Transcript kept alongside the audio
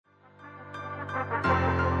The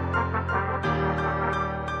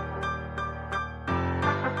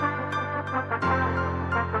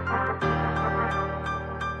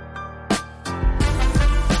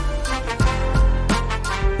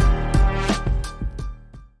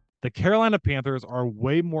Carolina Panthers are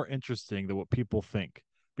way more interesting than what people think.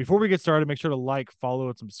 Before we get started, make sure to like, follow,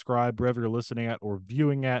 and subscribe wherever you're listening at or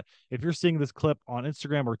viewing at. If you're seeing this clip on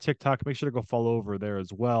Instagram or TikTok, make sure to go follow over there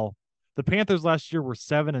as well. The Panthers last year were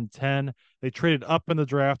 7-10. They traded up in the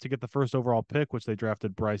draft to get the first overall pick, which they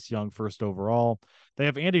drafted Bryce Young first overall. They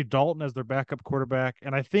have Andy Dalton as their backup quarterback.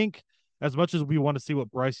 And I think as much as we want to see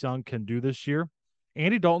what Bryce Young can do this year,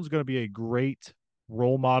 Andy Dalton's going to be a great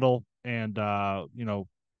role model and a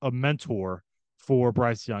mentor for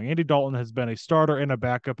Bryce Young. Andy Dalton has been a starter and a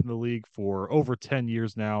backup in the league for over 10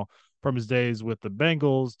 years now, from his days with the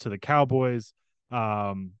Bengals to the Cowboys.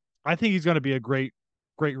 I think he's going to be a great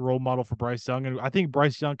role model for Bryce Young. And I think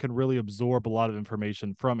Bryce Young can really absorb a lot of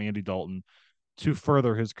information from Andy Dalton to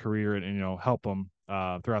further his career and help him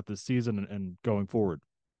throughout this season and going forward.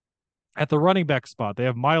 At the running back spot, they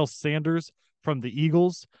have Miles Sanders from the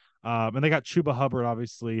Eagles. And they got Chuba Hubbard,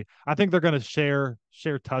 obviously. I think they're going to share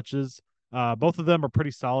touches. Both of them are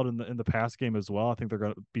pretty solid in the pass game as well. I think they're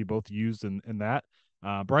going to be both used in that.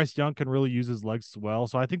 Bryce Young can really use his legs as well.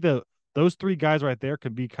 So I think that those three guys right there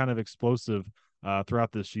can be kind of explosive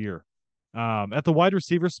throughout this year. At the wide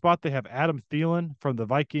receiver spot, they have Adam Thielen from the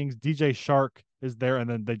Vikings. DJ Shark is there, and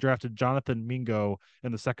then they drafted Jonathan Mingo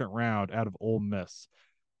in the second round out of Ole Miss.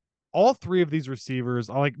 All three of these receivers,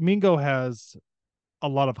 like Mingo has a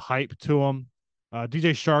lot of hype to him.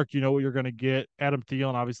 DJ Shark, you know what you're going to get. Adam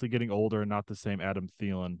Thielen, obviously getting older and not the same Adam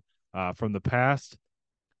Thielen from the past.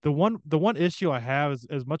 The one issue I have is,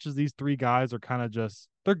 as much as these three guys are kind of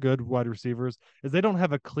they're good wide receivers, is they don't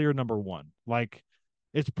have a clear number one. Like,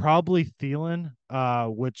 it's probably Thielen,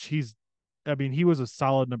 which he was a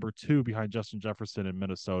solid number two behind Justin Jefferson in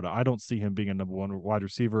Minnesota. I don't see him being a number one wide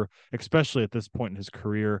receiver, especially at this point in his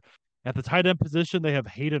career. At the tight end position, they have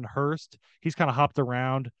Hayden Hurst. He's kind of hopped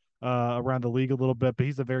around the league a little bit, but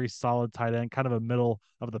he's a very solid tight end, kind of a middle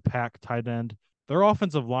of the pack tight end. Their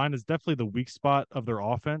offensive line is definitely the weak spot of their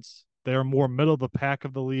offense. They're more middle of the pack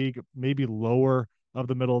of the league, maybe lower of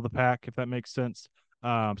the middle of the pack, if that makes sense.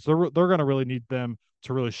 So they're going to really need them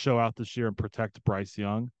to really show out this year and protect Bryce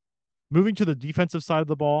Young. Moving to the defensive side of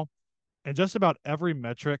the ball, and just about every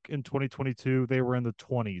metric in 2022, they were in the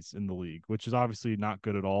 20s in the league, which is obviously not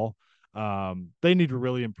good at all. They need to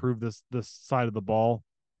really improve this side of the ball.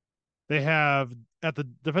 They have, at the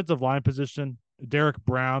defensive line position, Derek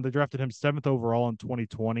Brown. They drafted him 7th overall in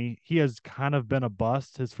 2020. He has kind of been a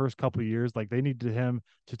bust his first couple of years. Like, they needed him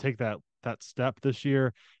to take that step this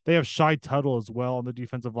year. They have Shy Tuttle as well on the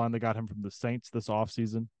defensive line. They got him from the Saints this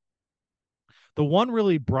offseason. The one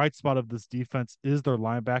really bright spot of this defense is their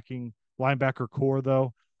linebacker core,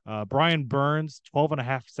 though. Brian Burns, 12 and a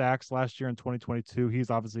half sacks last year in 2022. He's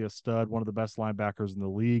obviously a stud, one of the best linebackers in the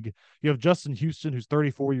league. You have Justin Houston, who's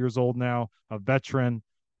 34 years old now, a veteran.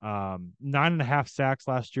 9.5 sacks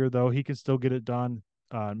last year, though. He can still get it done.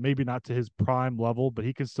 Maybe not to his prime level, but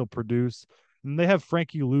he can still produce. And they have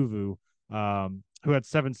Frankie Louvu, who had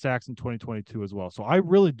 7 sacks in 2022 as well. So I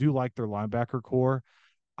really do like their linebacker core.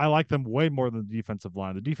 I like them way more than the defensive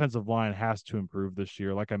line. The defensive line has to improve this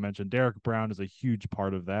year. Like I mentioned, Derek Brown is a huge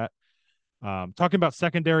part of that. Talking about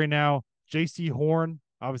secondary now, J.C. Horn,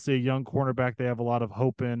 obviously a young cornerback they have a lot of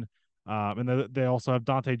hope in. And they also have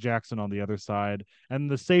Dante Jackson on the other side. And in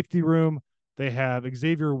the safety room, they have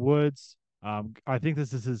Xavier Woods. I think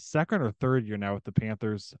this is his second or third year now with the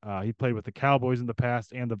Panthers. He played with the Cowboys in the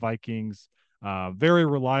past and the Vikings. Very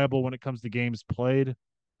reliable when it comes to games played.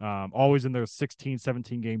 Always in their 16,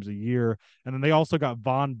 17 games a year. And then they also got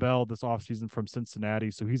Von Bell this offseason from Cincinnati.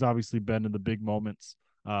 So he's obviously been in the big moments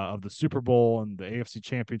of the Super Bowl and the AFC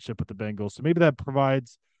Championship with the Bengals. So maybe that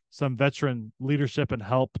provides some veteran leadership and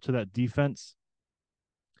help to that defense.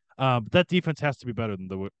 But that defense has to be better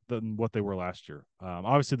than what they were last year.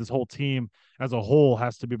 Obviously, this whole team as a whole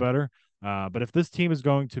has to be better. But if this team is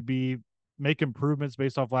going to make improvements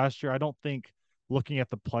based off last year, I don't think looking at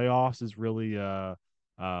the playoffs is really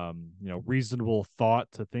reasonable thought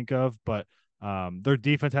to think of. But their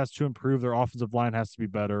defense has to improve. Their offensive line has to be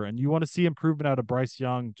better. And you want to see improvement out of Bryce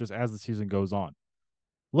Young just as the season goes on.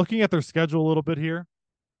 Looking at their schedule a little bit here,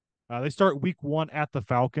 they start week 1 at the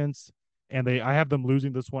Falcons, and I have them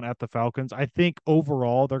losing this one at the Falcons. I think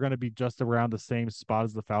overall they're going to be just around the same spot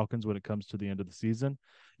as the Falcons when it comes to the end of the season.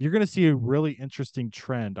 You're going to see a really interesting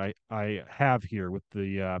trend I have here with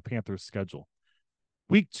the Panthers schedule.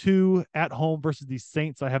 Week 2 at home versus the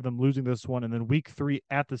Saints, I have them losing this one. And then week 3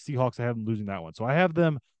 at the Seahawks, I have them losing that one. So I have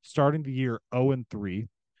them starting the year 0-3.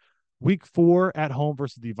 Week 4 at home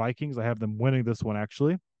versus the Vikings, I have them winning this one,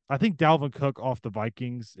 actually. I think Dalvin Cook off the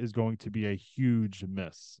Vikings is going to be a huge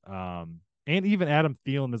miss. And even Adam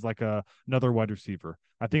Thielen is like another wide receiver.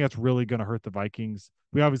 I think that's really going to hurt the Vikings.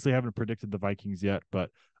 We obviously haven't predicted the Vikings yet, but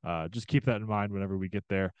just keep that in mind whenever we get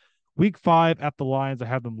there. Week 5 at the Lions, I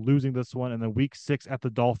have them losing this one. And then week 6 at the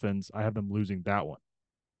Dolphins, I have them losing that one.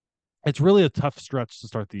 It's really a tough stretch to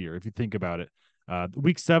start the year if you think about it.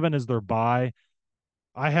 Week 7 is their bye.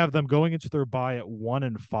 I have them going into their bye at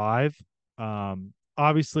 1-5.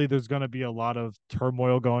 Obviously, there's going to be a lot of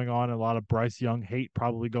turmoil going on, and a lot of Bryce Young hate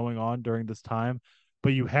probably going on during this time.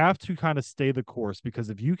 But you have to kind of stay the course, because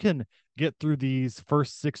if you can get through these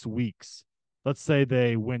first 6 weeks, let's say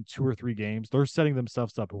they win 2 or 3 games, they're setting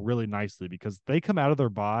themselves up really nicely, because they come out of their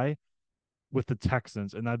bye with the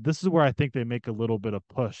Texans, and this is where I think they make a little bit of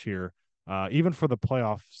push here, even for the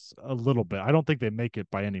playoffs a little bit. I don't think they make it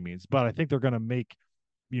by any means, but I think they're going to make,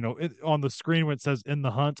 on the screen when it says in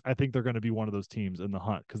the hunt, I think they're going to be one of those teams in the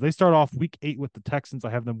hunt, because they start off week 8 with the Texans.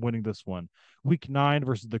 I have them winning this one. Week 9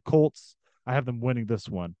 versus the Colts, I have them winning this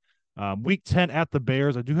one. Week 10 at the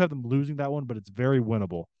Bears, I do have them losing that one, but it's very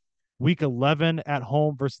winnable. Week 11 at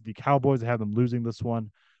home versus the Cowboys, I have them losing this one.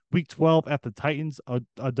 Week 12 at the Titans,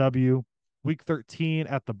 a W. Week 13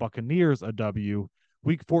 at the Buccaneers, a W.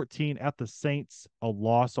 Week 14 at the Saints, a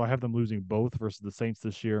loss. So I have them losing both versus the Saints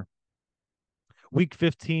this year. Week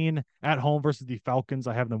 15 at home versus the Falcons,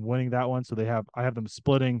 I have them winning that one. So I have them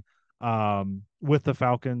splitting with the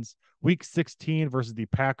Falcons. Week 16 versus the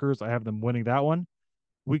Packers, I have them winning that one.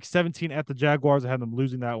 Week 17 at the Jaguars, I have them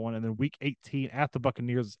losing that one. And then week 18 at the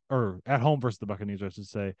Buccaneers, or at home versus the Buccaneers, I should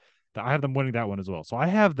say, that I have them winning that one as well. So I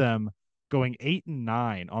have them going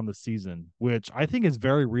 8-9 on the season, which I think is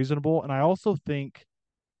very reasonable. And I also think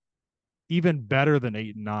even better than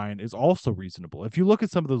 8-9 is also reasonable. If you look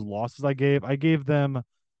at some of those losses I gave them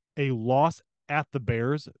a loss at the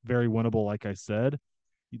Bears, very winnable, like I said.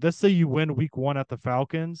 Let's say you win week 1 at the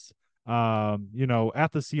Falcons. At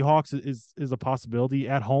the Seahawks is a possibility.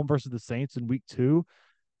 At home versus the Saints in week 2,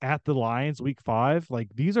 at the Lions week 5. Like,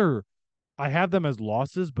 these are, I have them as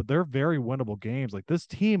losses, but they're very winnable games. Like, this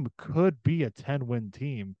team could be a 10-win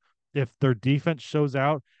team if their defense shows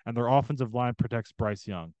out and their offensive line protects Bryce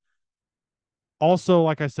Young. Also,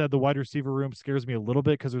 like I said, the wide receiver room scares me a little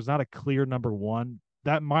bit, because there's not a clear number one.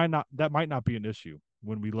 That might not be an issue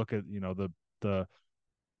when we look at the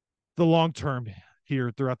long term here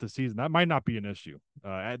throughout the season. That might not be an issue.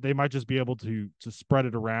 They might just be able to spread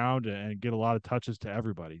it around and get a lot of touches to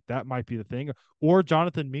everybody. That might be the thing. Or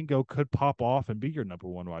Jonathan Mingo could pop off and be your number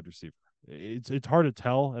one wide receiver. It's hard to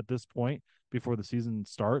tell at this point before the season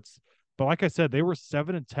starts. But like I said, they were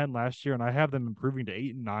 7-10 last year, and I have them improving to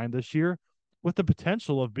 8-9 this year, with the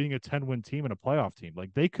potential of being a 10-win team and a playoff team.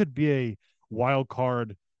 Like, they could be a wild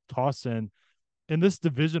card toss in this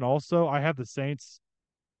division. Also, I have the Saints,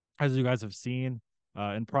 as you guys have seen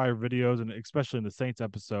in prior videos, and especially in the Saints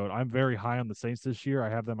episode. I'm very high on the Saints this year.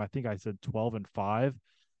 I have them, I think I said 12-5.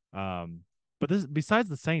 But this, besides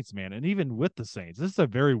the Saints, man, and even with the Saints, this is a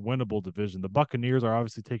very winnable division. The Buccaneers are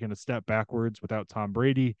obviously taking a step backwards without Tom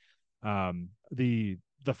Brady.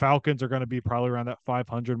 The Falcons are going to be probably around that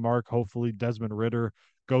 500 mark. Hopefully Desmond Ridder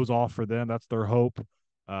goes off for them. That's their hope.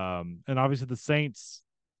 And obviously the Saints,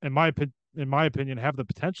 in my opinion, have the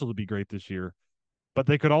potential to be great this year, but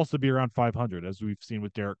they could also be around 500, as we've seen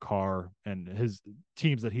with Derek Carr and his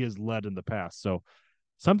teams that he has led in the past. So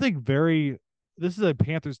this is a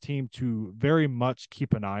Panthers team to very much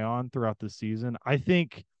keep an eye on throughout the season. I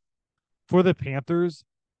think for the Panthers,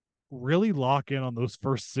 really lock in on those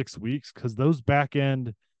first 6 weeks, because those back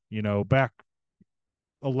 11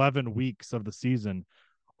 weeks of the season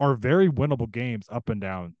are very winnable games up and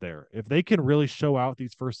down there. If they can really show out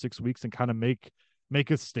these first 6 weeks and kind of make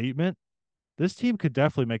a statement, this team could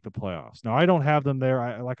definitely make the playoffs. Now, I don't have them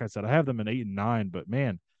there. Like I said, I have them in 8-9, but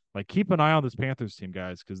man, like, keep an eye on this Panthers team,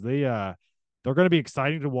 guys, because they're going to be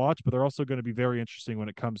exciting to watch, but they're also going to be very interesting when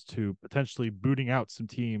it comes to potentially booting out some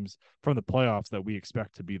teams from the playoffs that we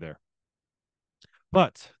expect to be there.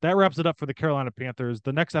 But that wraps it up for the Carolina Panthers.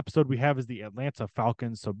 The next episode we have is the Atlanta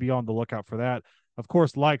Falcons, so be on the lookout for that. Of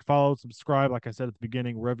course, like, follow, subscribe, like I said at the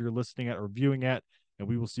beginning, wherever you're listening at or viewing at, and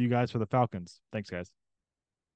we will see you guys for the Falcons. Thanks, guys.